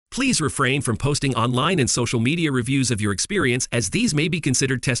Please refrain from posting online and social media reviews of your experience, as these may be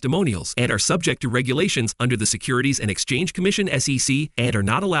considered testimonials and are subject to regulations under the Securities and Exchange Commission (SEC) and are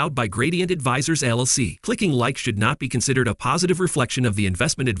not allowed by Gradient Advisors LLC. Clicking like should not be considered a positive reflection of the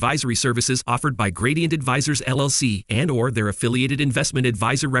investment advisory services offered by Gradient Advisors LLC and/or their affiliated investment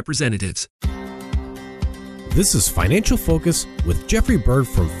advisor representatives. This is Financial Focus with Jeffrey Bird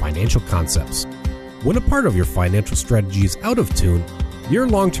from Financial Concepts. When a part of your financial strategy is out of tune, your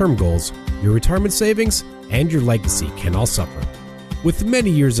long-term goals, your retirement savings, and your legacy can all suffer. With many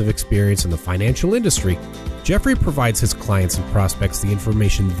years of experience in the financial industry, Jeffrey provides his clients and prospects the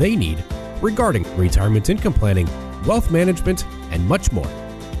information they need regarding retirement income planning, wealth management, and much more.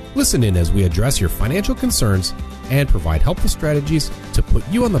 Listen in as we address your financial concerns and provide helpful strategies to put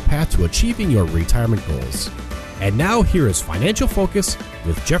you on the path to achieving your retirement goals. And now here is Financial Focus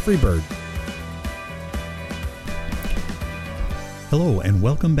with Jeffrey Bird. Hello and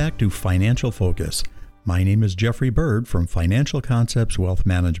welcome back to Financial Focus. My name is Jeffrey Bird from Financial Concepts Wealth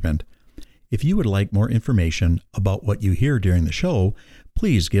Management. If you would like more information about what you hear during the show,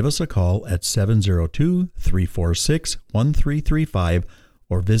 please give us a call at 702-346-1335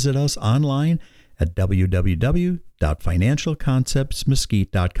 or visit us online at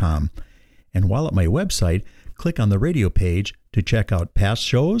www.financialconceptsmesquite.com. And while at my website, click on the radio page to check out past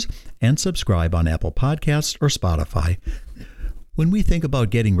shows and subscribe on Apple Podcasts or Spotify. When we think about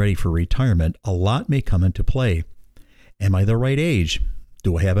getting ready for retirement, a lot may come into play. Am I the right age?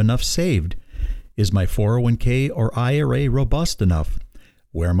 Do I have enough saved? Is my 401k or IRA robust enough?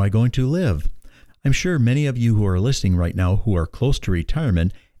 Where am I going to live? I'm sure many of you who are listening right now who are close to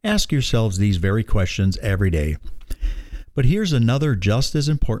retirement ask yourselves these very questions every day. But here's another just as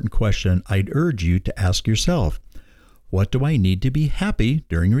important question I'd urge you to ask yourself. What do I need to be happy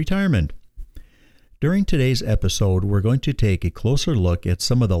during retirement? During today's episode, we're going to take a closer look at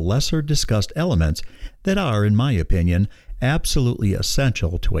some of the lesser discussed elements that are, in my opinion, absolutely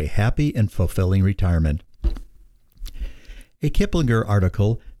essential to a happy and fulfilling retirement. A Kiplinger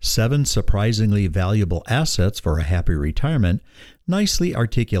article, 7 Surprisingly Valuable Assets for a Happy Retirement, nicely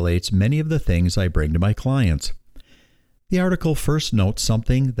articulates many of the things I bring to my clients. The article first notes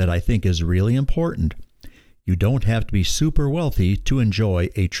something that I think is really important. You don't have to be super wealthy to enjoy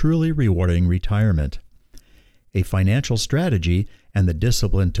a truly rewarding retirement. A financial strategy and the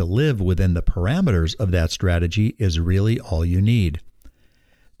discipline to live within the parameters of that strategy is really all you need.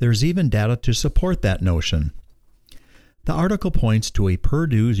 There's even data to support that notion. The article points to a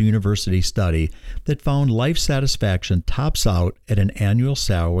Purdue University study that found life satisfaction tops out at an annual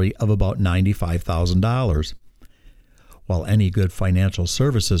salary of about $95,000. While any good financial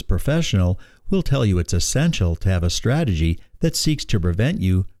services professional will tell you it's essential to have a strategy that seeks to prevent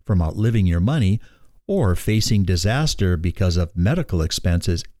you from outliving your money or facing disaster because of medical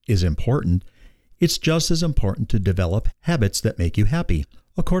expenses is important, it's just as important to develop habits that make you happy.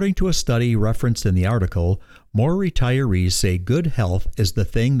 According to a study referenced in the article, more retirees say good health is the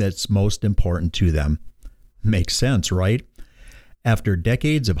thing that's most important to them. Makes sense, right? After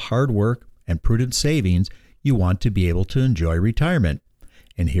decades of hard work and prudent savings, you want to be able to enjoy retirement.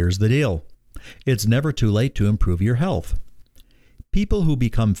 And here's the deal. It's never too late to improve your health. People who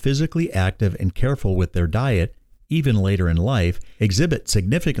become physically active and careful with their diet, even later in life, exhibit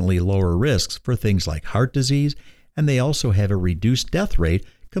significantly lower risks for things like heart disease, and they also have a reduced death rate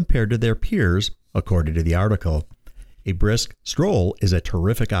compared to their peers, according to the article. A brisk stroll is a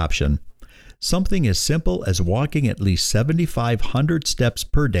terrific option. Something as simple as walking at least 7,500 steps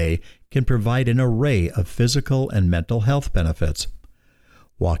per day can provide an array of physical and mental health benefits.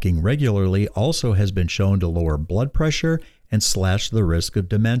 Walking regularly also has been shown to lower blood pressure and slash the risk of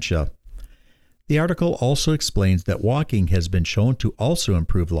dementia. The article also explains that walking has been shown to also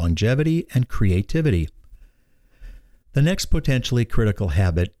improve longevity and creativity. The next potentially critical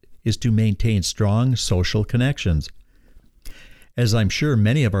habit is to maintain strong social connections. As I'm sure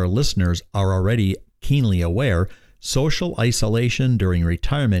many of our listeners are already keenly aware, social isolation during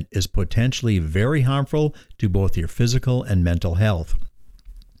retirement is potentially very harmful to both your physical and mental health.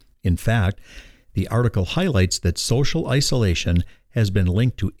 In fact, the article highlights that social isolation has been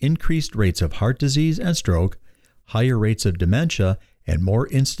linked to increased rates of heart disease and stroke, higher rates of dementia, and more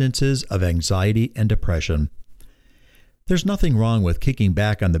instances of anxiety and depression. There's nothing wrong with kicking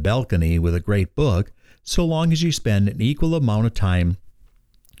back on the balcony with a great book, so long as you spend an equal amount of time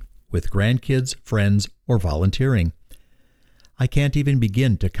with grandkids, friends, or volunteering. I can't even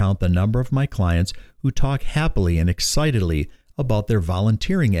begin to count the number of my clients who talk happily and excitedly about their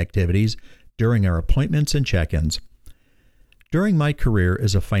volunteering activities during our appointments and check-ins. During my career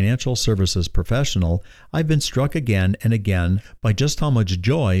as a financial services professional, I've been struck again and again by just how much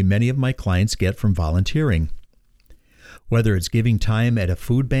joy many of my clients get from volunteering. Whether it's giving time at a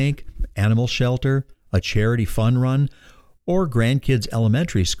food bank, animal shelter, a charity fun run, or grandkids'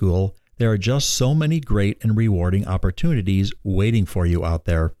 elementary school, there are just so many great and rewarding opportunities waiting for you out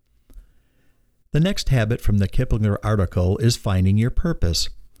there. The next habit from the Kiplinger article is finding your purpose.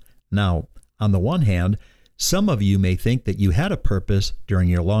 Now, on the one hand, some of you may think that you had a purpose during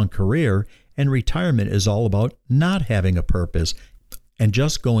your long career, and retirement is all about not having a purpose and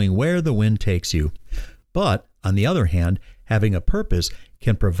just going where the wind takes you. But, on the other hand, having a purpose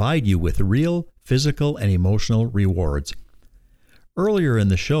can provide you with real physical and emotional rewards. Earlier in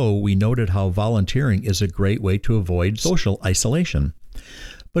the show, we noted how volunteering is a great way to avoid social isolation.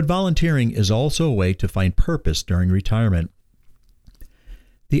 But volunteering is also a way to find purpose during retirement.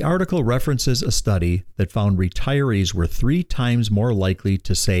 The article references a study that found retirees were 3 times more likely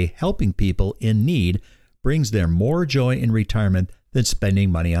to say helping people in need brings them more joy in retirement than spending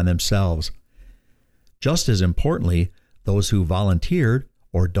money on themselves. Just as importantly, those who volunteered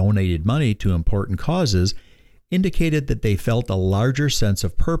or donated money to important causes indicated that they felt a larger sense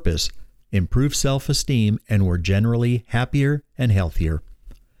of purpose, improved self-esteem, and were generally happier and healthier.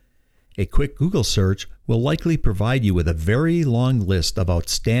 A quick Google search will likely provide you with a very long list of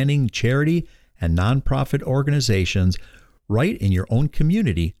outstanding charity and nonprofit organizations right in your own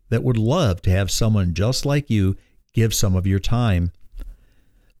community that would love to have someone just like you give some of your time.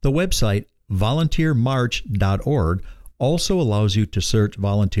 The website volunteermarch.org also allows you to search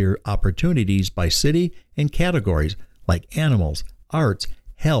volunteer opportunities by city and categories like animals, arts,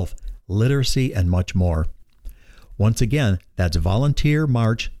 health, literacy, and much more. Once again, that's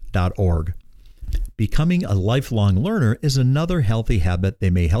volunteermarch.org. Becoming a lifelong learner is another healthy habit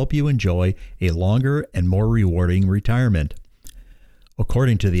that may help you enjoy a longer and more rewarding retirement.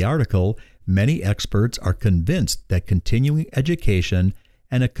 According to the article, many experts are convinced that continuing education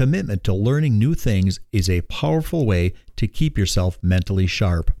and a commitment to learning new things is a powerful way to keep yourself mentally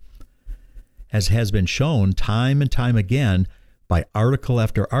sharp. As has been shown time and time again by article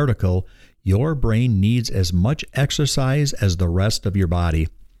after article, your brain needs as much exercise as the rest of your body.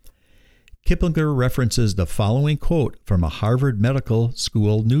 Kiplinger references the following quote from a Harvard Medical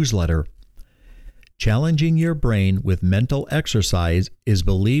School newsletter. Challenging your brain with mental exercise is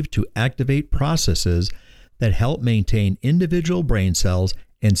believed to activate processes that help maintain individual brain cells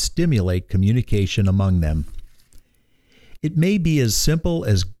and stimulate communication among them. It may be as simple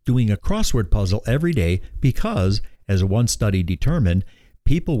as doing a crossword puzzle every day because, as one study determined,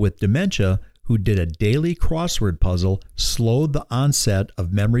 people with dementia who did a daily crossword puzzle slowed the onset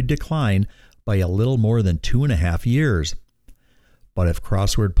of memory decline by a little more than 2.5 years. But if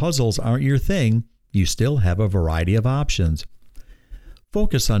crossword puzzles aren't your thing, you still have a variety of options.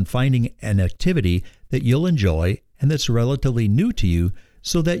 Focus on finding an activity that you'll enjoy and that's relatively new to you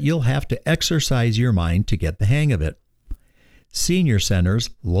so that you'll have to exercise your mind to get the hang of it. Senior centers,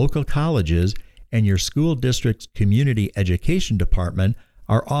 local colleges, and your school district's community education department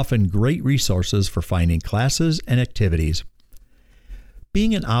are often great resources for finding classes and activities.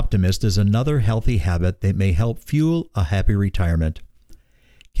 Being an optimist is another healthy habit that may help fuel a happy retirement.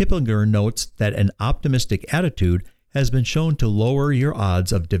 Kiplinger notes that an optimistic attitude has been shown to lower your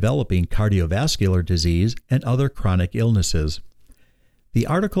odds of developing cardiovascular disease and other chronic illnesses. The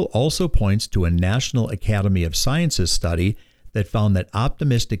article also points to a National Academy of Sciences study that found that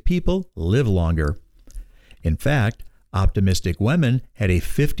optimistic people live longer. In fact, optimistic women had a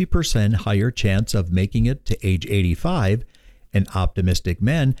 50% higher chance of making it to age 85, and optimistic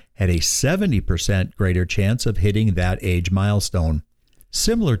men had a 70% greater chance of hitting that age milestone.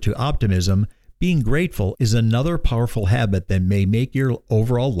 Similar to optimism, being grateful is another powerful habit that may make your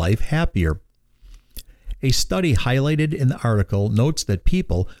overall life happier. A study highlighted in the article notes that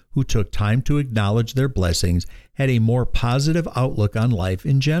people who took time to acknowledge their blessings had a more positive outlook on life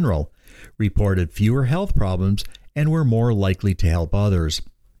in general, reported fewer health problems, and were more likely to help others.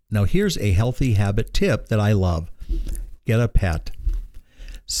 Now here's a healthy habit tip that I love. Get a pet.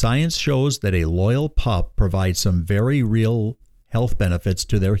 Science shows that a loyal pup provides some very real health benefits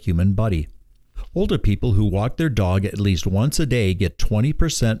to their human buddy. Older people who walk their dog at least once a day get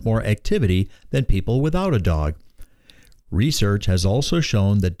 20% more activity than people without a dog. Research has also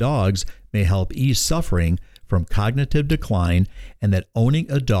shown that dogs may help ease suffering from cognitive decline and that owning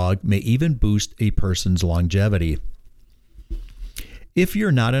a dog may even boost a person's longevity. If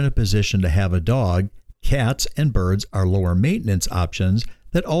you're not in a position to have a dog, cats and birds are lower maintenance options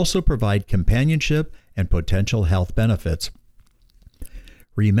that also provide companionship and potential health benefits.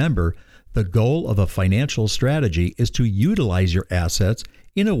 Remember, The goal of a financial strategy is to utilize your assets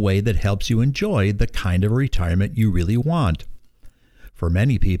in a way that helps you enjoy the kind of retirement you really want. For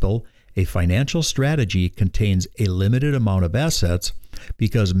many people, a financial strategy contains a limited amount of assets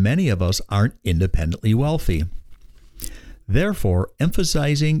because many of us aren't independently wealthy. Therefore,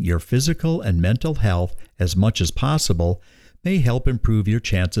 emphasizing your physical and mental health as much as possible may help improve your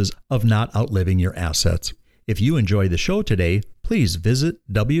chances of not outliving your assets. If you enjoyed the show today, please visit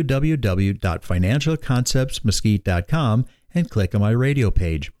www.financialconceptsmesquite.com and click on my radio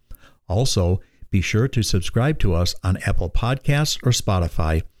page. Also, be sure to subscribe to us on Apple Podcasts or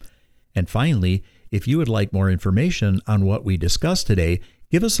Spotify. And finally, if you would like more information on what we discussed today,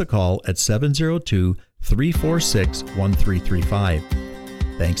 give us a call at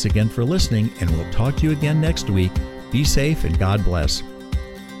 702-346-1335. Thanks again for listening, and we'll talk to you again next week. Be safe and God bless.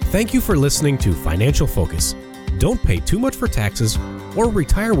 Thank you for listening to Financial Focus. Don't pay too much for taxes or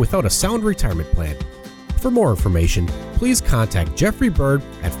retire without a sound retirement plan. For more information, please contact Jeffrey Bird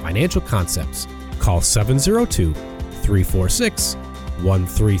at Financial Concepts. Call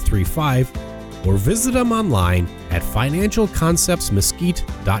 702-346-1335 or visit them online at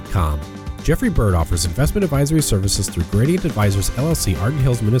financialconceptsmesquite.com. Jeffrey Bird offers investment advisory services through Gradient Advisors, LLC, Arden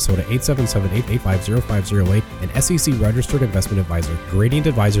Hills, Minnesota, 877-885-0508, and SEC Registered Investment Advisor. Gradient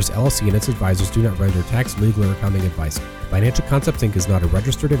Advisors, LLC, and its advisors do not render tax, legal, or accounting advice. Financial Concepts, Inc. is not a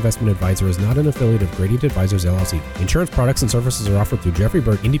registered investment advisor, is not an affiliate of Gradient Advisors, LLC. Insurance products and services are offered through Jeffrey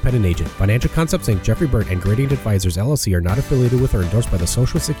Bird, independent agent. Financial Concepts, Inc., Jeffrey Bird, and Gradient Advisors, LLC are not affiliated with or endorsed by the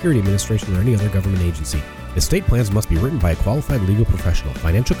Social Security Administration or any other government agency. Estate plans must be written by a qualified legal professional.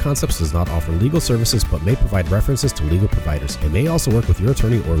 Financial Concepts does not offer legal services but may provide references to legal providers. It may also work with your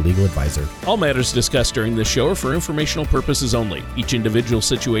attorney or legal advisor. All matters discussed during this show are for informational purposes only. Each individual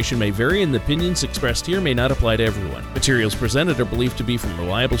situation may vary, and the opinions expressed here may not apply to everyone. Materials presented are believed to be from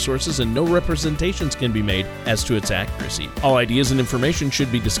reliable sources, and no representations can be made as to its accuracy. All ideas and information should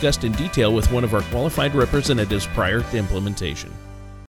be discussed in detail with one of our qualified representatives prior to implementation.